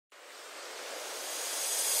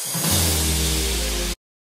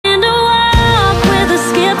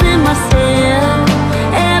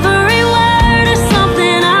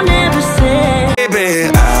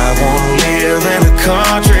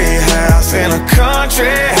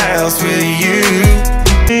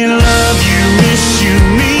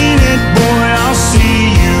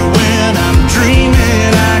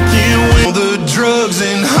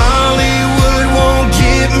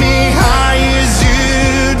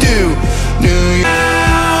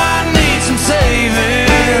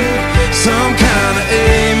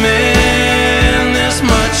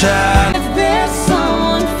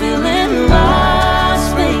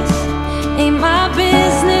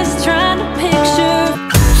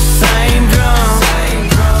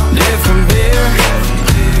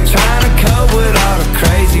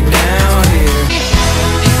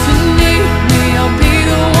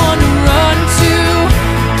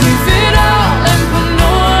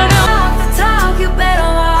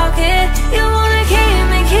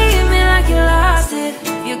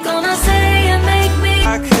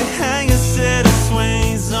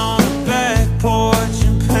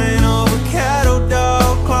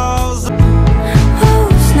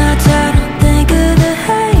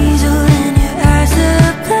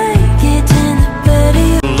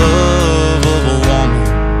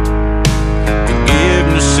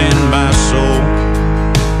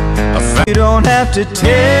have to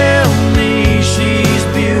tell me she's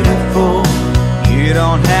beautiful. You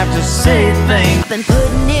don't have to say things. Been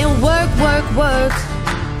putting in work, work, work.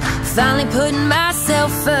 Finally putting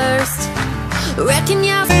myself first. Reckon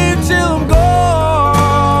you'll till I'm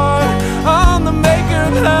gone on the maker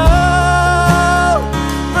of love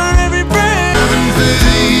for every breath. 750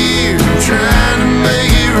 years, I'm trying to make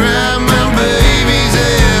it right. My baby's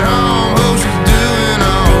at home, hope she's doing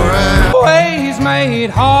alright. Ways made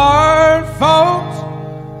hard, folks.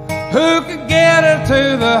 Who could get her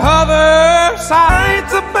to the other side?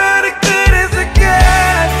 It's about as good as it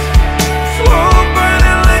gets. Slow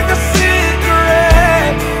burning like a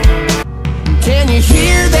cigarette. Can you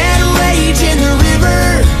hear that rage in the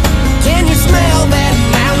river? Can you smell that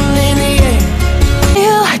mountain in the air?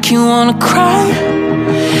 Feel like you wanna cry?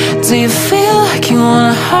 Do you feel like you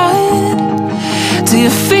wanna hide? Do you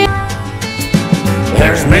feel?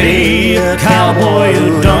 There's many a cowboy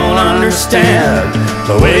who don't understand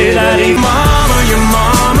the way that he mama, your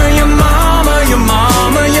mama, your mama, your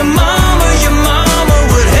mama, your mama, your mama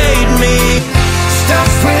would hate me.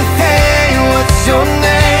 Starts with hey, what's your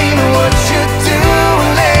name? What you doing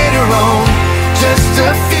later on? Just a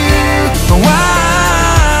few.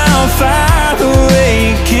 Wildfire, the way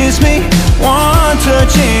you kiss me, one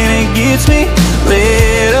touch and it gets me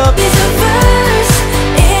lit up. It's a verse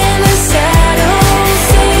in the saddle.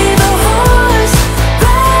 Save a horse,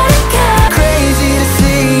 ride a cow. Crazy to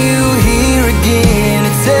see you here again.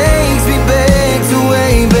 It takes me back to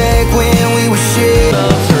way back when we were shit.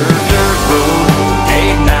 Dirt road,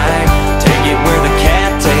 8-9, take it where the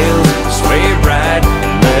cattails sway right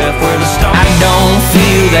and left where the stars. I don't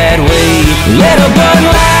feel that way. Let a bud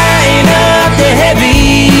light up the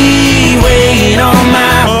heavy weight on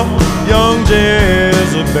my young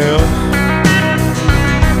Jezebel.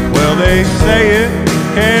 Well, they say it,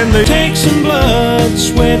 and they take some blood,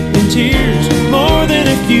 sweat, and tears, more than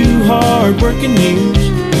a few hard-working years.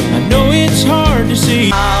 I know it's hard to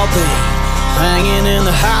see. I'll be hanging in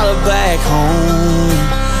the hollow back home,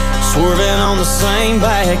 swerving on the same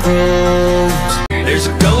back roads. There's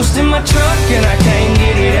a ghost in my truck and I can't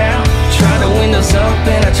get it out. Try the windows up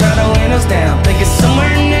and I try the windows down. Think it's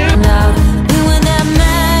somewhere new. Now, doing that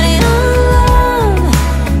night alone,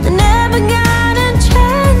 I never got a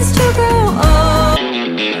chance to grow old.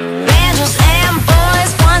 Angels and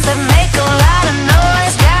boys, ones that make a lot of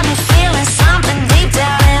noise, got me feeling something deep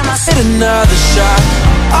down in my soul. Another shot,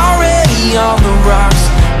 already on the rocks.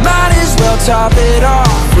 Might as well top it off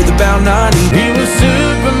with about 90. He was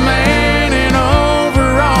Superman in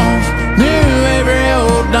overalls, knew every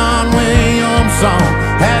old Don Williams song,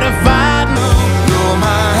 had a fight. You're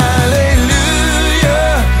my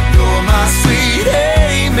hallelujah, you're my sweet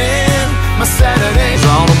amen. My Saturday's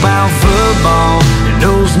All about football, he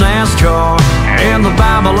knows NASCAR, and the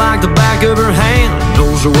Bible like the back of her hand,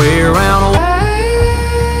 knows her way around.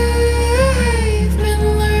 I've been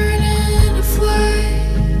learning to fly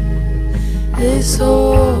this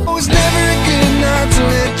whole. It was never a good night to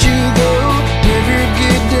let you go, never a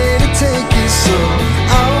good day to take it slow.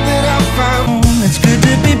 All that I found. It's good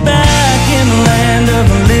to be back in the land of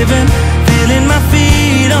the living, feeling my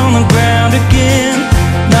feet on the ground again.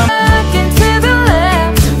 Now Looking to the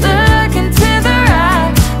left, looking to the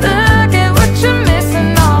right, look at what you're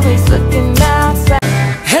missing, always looking outside.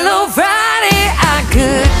 Hello Friday, I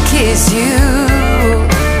could kiss you.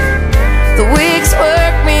 The weeks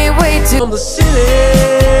work me way too. on the city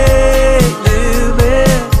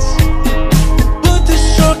limits, but this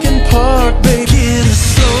truck in park, baby, get us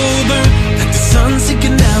sober. Like the sun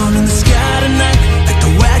sinking down in the sky tonight, like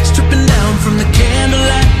the wax dripping down from the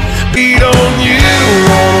candlelight. Beat on you,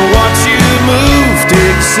 wanna watch you move.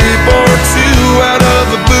 Take a sip or two out of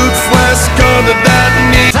a boot flask under that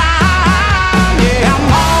knee. Yeah, I'm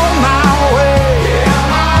on my way. Yeah,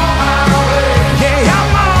 I'm on my way. Yeah,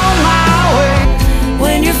 I'm on my way.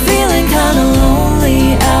 When you're feeling kinda lonely,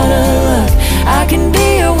 out of luck, I can be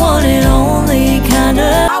your one and only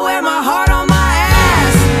kinda. I wear my heart on my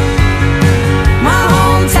ass, my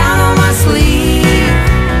hometown on my sleeve.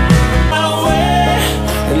 My way.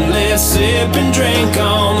 And let's sip and drink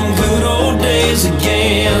on them good old days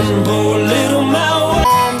again. Pour a little my way.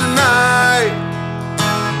 On tonight,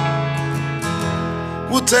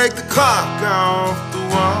 we'll take the clock off the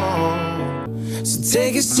wall. So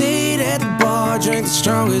take a seat at the bar, drink the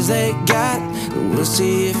strongest they got, and we'll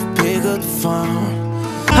see if you pick up the phone.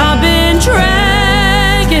 I've been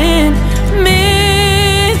dragging me